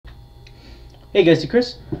Hey guys, it's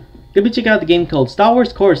Chris. Gonna be checking out the game called Star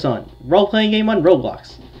Wars Coruscant, role-playing game on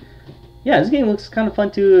Roblox. Yeah, this game looks kind of fun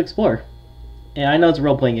to explore. And I know it's a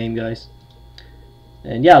role-playing game, guys.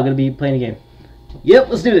 And yeah, I'm gonna be playing a game. Yep,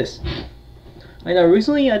 let's do this. I know,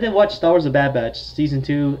 recently I did watch Star Wars The Bad Batch, Season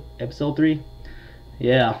 2, Episode 3.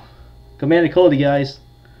 Yeah, Commander Cody, guys.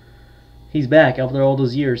 He's back after all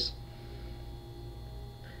those years.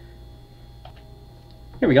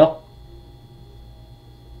 Here we go.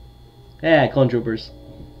 Yeah, clone troopers.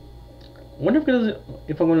 I wonder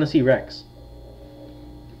if I'm gonna see Rex.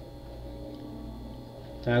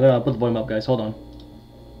 I'm gonna put the volume up, guys. Hold on.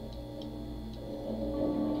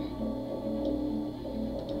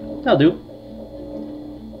 That'll do.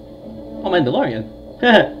 Oh,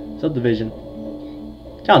 Mandalorian. Subdivision.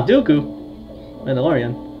 Count Dooku.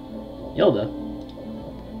 Mandalorian. Yoda.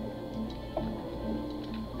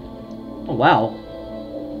 Oh, wow.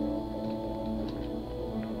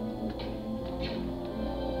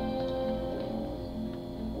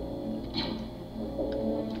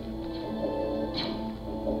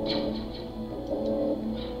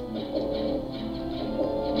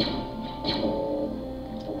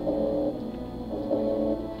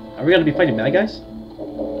 Are we gonna be fighting bad guys?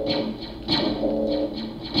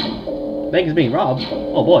 Bank is being robbed.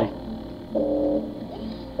 Oh boy.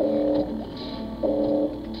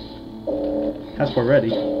 Passport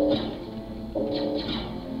ready.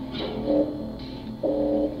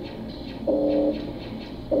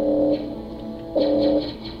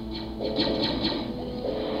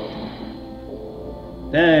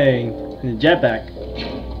 Dang, the jetpack.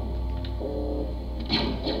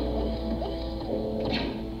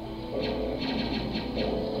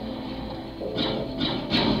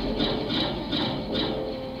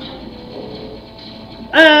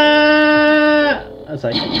 Ah! That's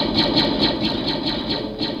like.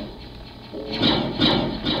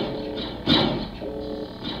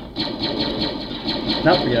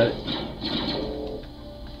 Not forget it.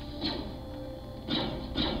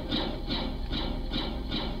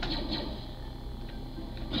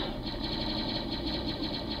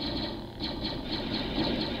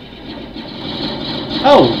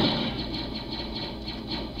 Oh!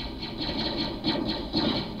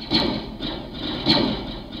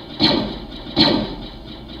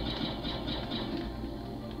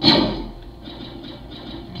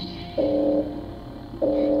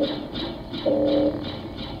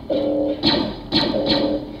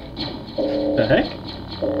 The heck?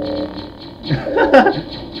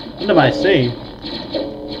 What am I saying?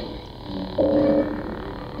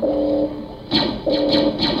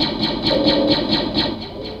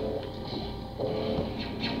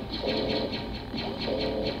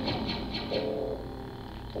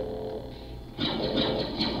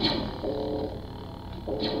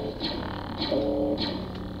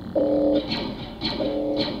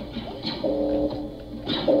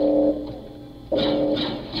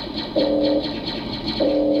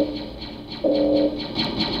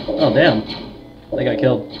 Oh damn, they got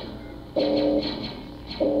killed.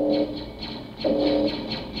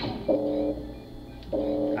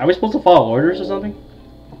 Are we supposed to follow orders or something?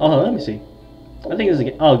 Oh, let me see. I think this is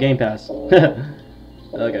a Game Pass.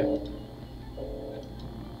 Okay.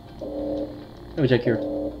 Let me check here.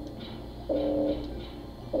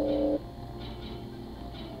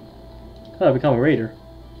 Oh, I become a raider.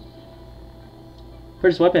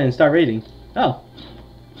 Purchase weapon and start raiding. Oh,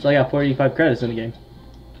 so I got 45 credits in the game.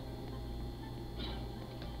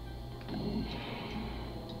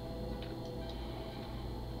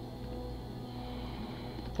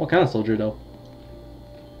 What kind of soldier though?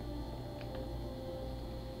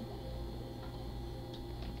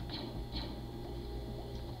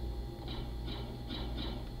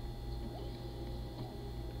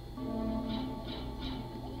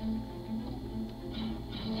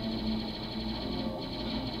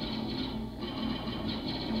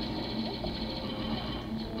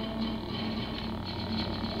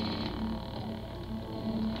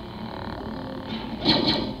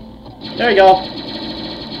 There you go.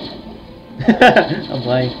 I'm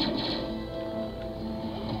playing.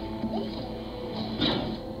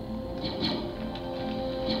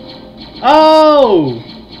 Oh!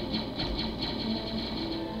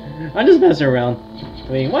 I'm just messing around. I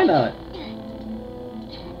mean, why not?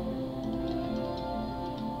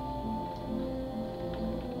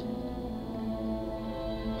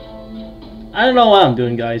 I don't know what I'm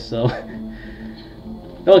doing, guys, so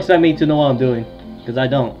don't expect me to know what I'm doing, because I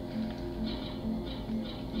don't.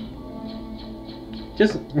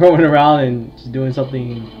 Just roaming around and just doing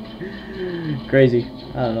something crazy.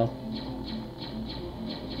 I don't know.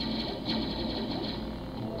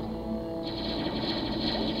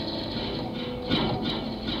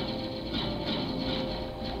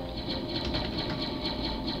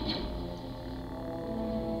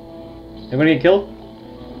 Anybody get killed?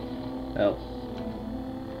 Oh.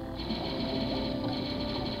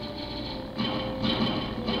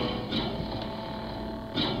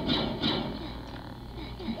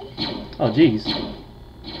 Oh, jeez.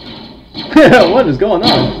 What is going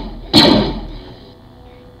on?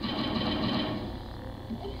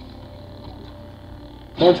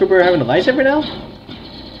 Clone Trooper having a lightsaber now?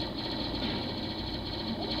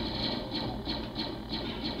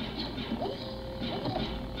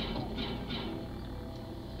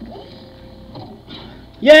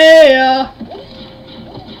 Yeah!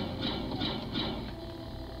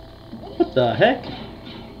 What the heck?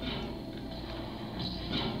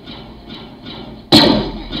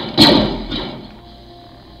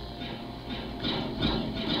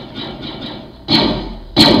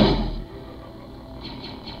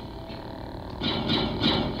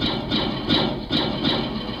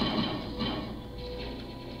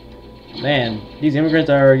 Man, these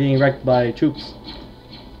immigrants are getting wrecked by troopers.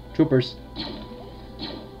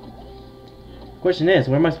 Question is,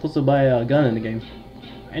 where am I supposed to buy a gun in the game?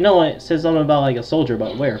 I know it says something about like a soldier,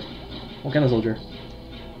 but where? What kind of soldier?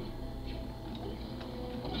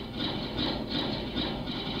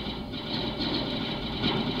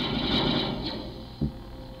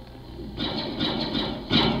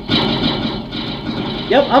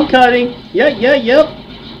 Yep, I'm cutting. Yep.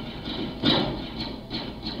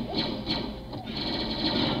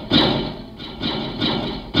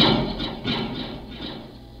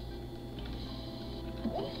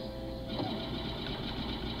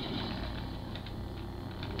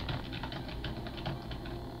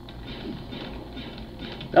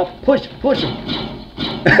 Oh, push him.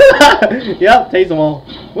 Yep, taste them all.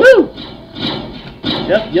 Woo!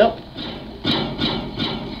 Yep.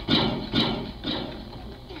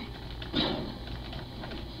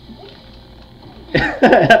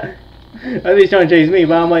 I think he's trying to chase me,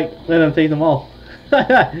 but I'm like, let him taste them all.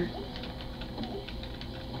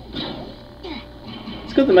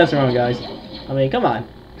 It's good to mess around, guys. I mean, come on.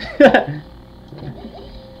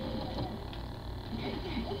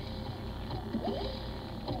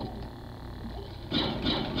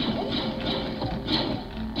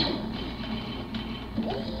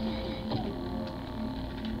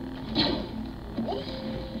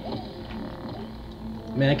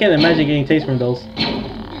 Man, I can't imagine getting taste from those.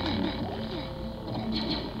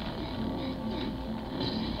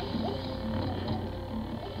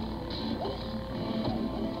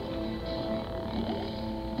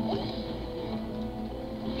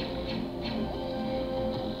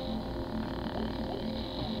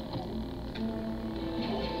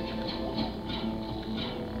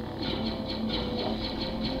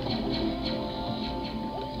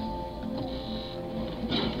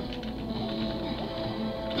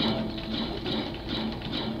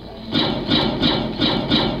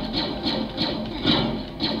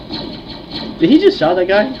 Did he just shot that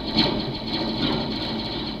guy?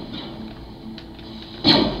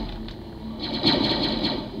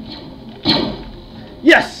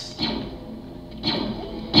 Yes!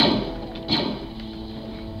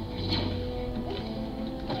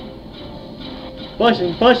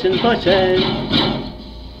 Pushing.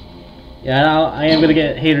 Yeah, now I am gonna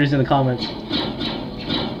get haters in the comments.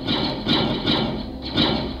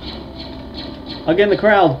 I'll get in the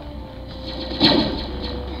crowd.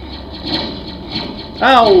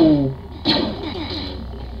 Ow!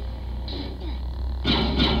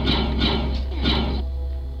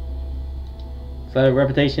 So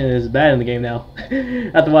reputation is bad in the game now.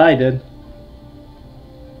 After what I did.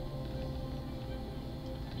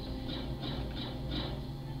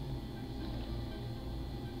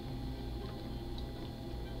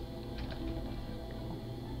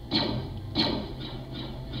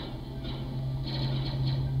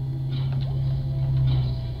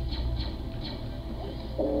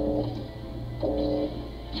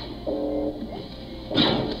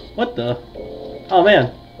 What the? Oh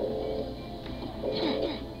man.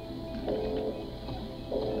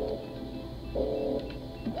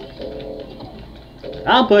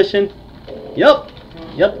 I'm pushing. Yup.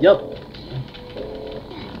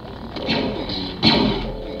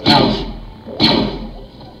 Ouch.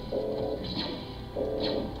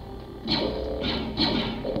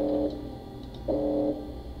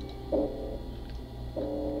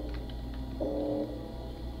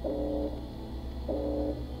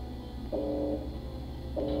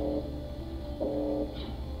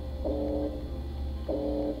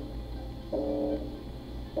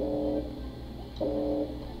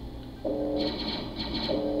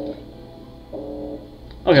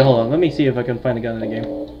 Okay, hold on. Let me see if I can find a gun in the game.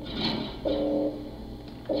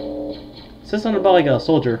 It says something about like a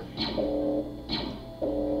soldier.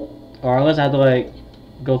 Or unless I have to like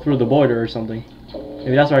go through the border or something.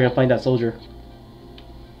 Maybe that's where I can find that soldier.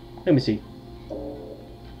 Let me see.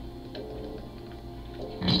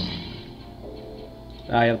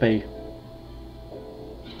 I gotta pay.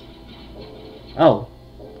 Oh,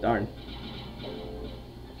 darn.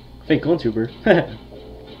 Fake clone trooper.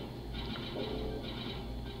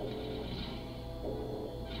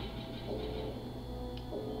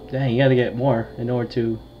 Dang, you gotta get more in order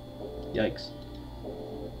to... Yikes.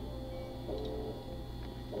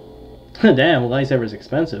 Damn, lightsaber is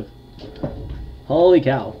expensive. Holy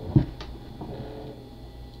cow.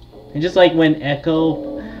 And just like when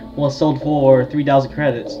Echo was sold for 3,000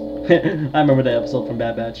 credits. I remember that episode from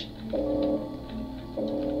Bad Batch.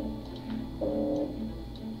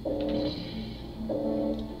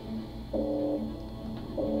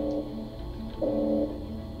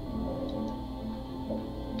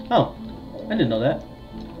 Oh, I didn't know that.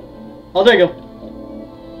 Oh, there you go.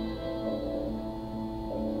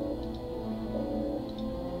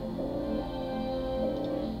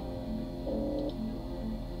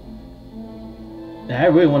 I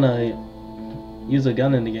really want to use a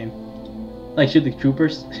gun in the game. Like shoot the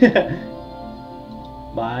troopers.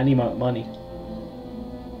 But I need my money.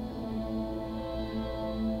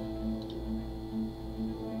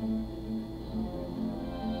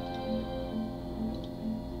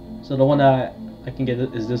 So the one that I can get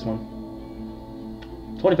is this one.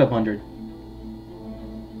 2,500.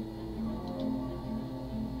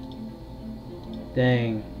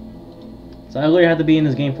 Dang. So I literally had to be in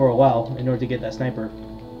this game for a while in order to get that sniper.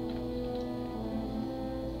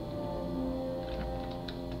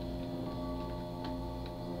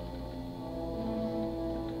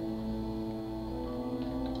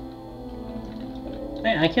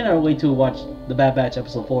 Man, I cannot wait to watch the Bad Batch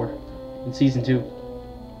episode 4 in season 2.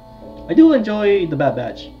 I do enjoy the Bad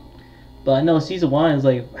Batch, but I know season 1 is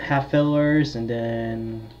like half fillers and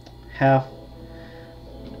then half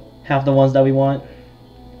the ones that we want.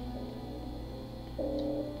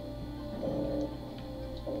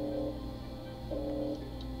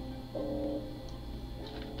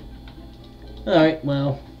 Alright,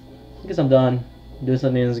 well, I guess I'm done doing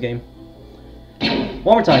something in this game.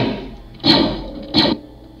 One more time.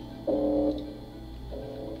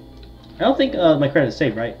 I don't think my credit's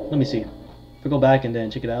saved, right? Let me see. If I go back and then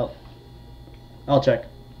check it out. I'll check.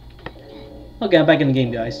 Okay, I'm back in the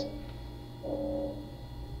game, guys.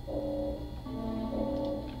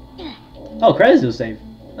 Oh, credits do save.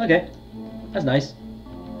 Okay. That's nice.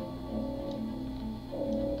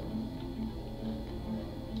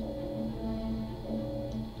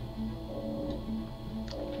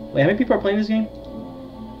 Wait, how many people are playing this game?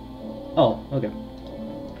 Oh, okay.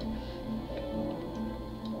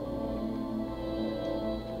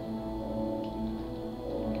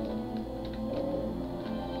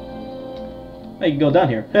 Hey, you can go down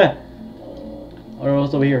here. Or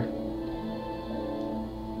what's over here?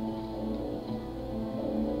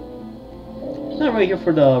 I'm not really here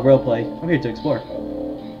for the roleplay. I'm here to explore.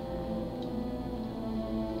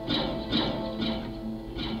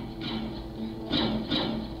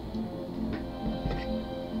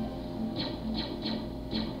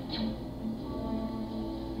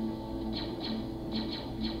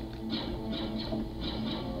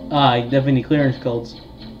 Ah, I definitely need clearance codes.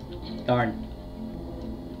 Darn.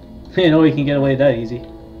 You know we can get away that easy.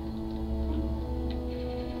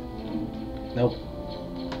 Nope.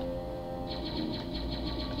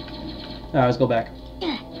 Alright, let's go back.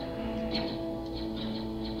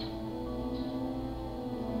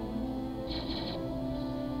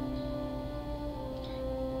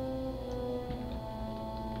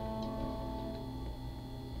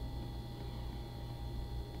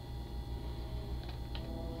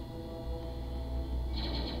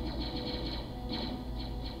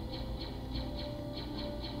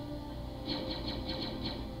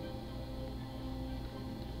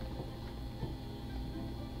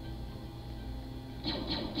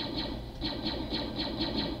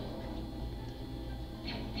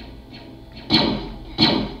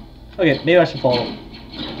 Okay, maybe I should follow.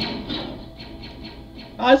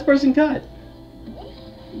 Ah, this person cut.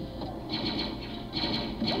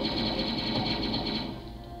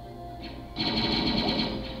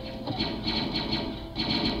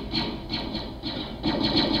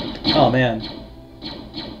 Oh man.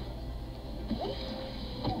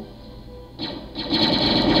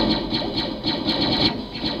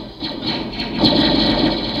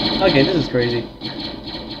 Okay, this is crazy.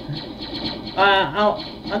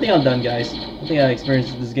 I think I'm done, guys. I think I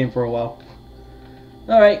experienced this game for a while.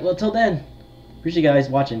 Alright, well, till then, appreciate you guys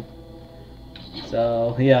watching.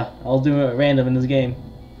 So, yeah, I'll do it random in this game.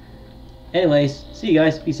 Anyways, see you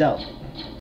guys. Peace out.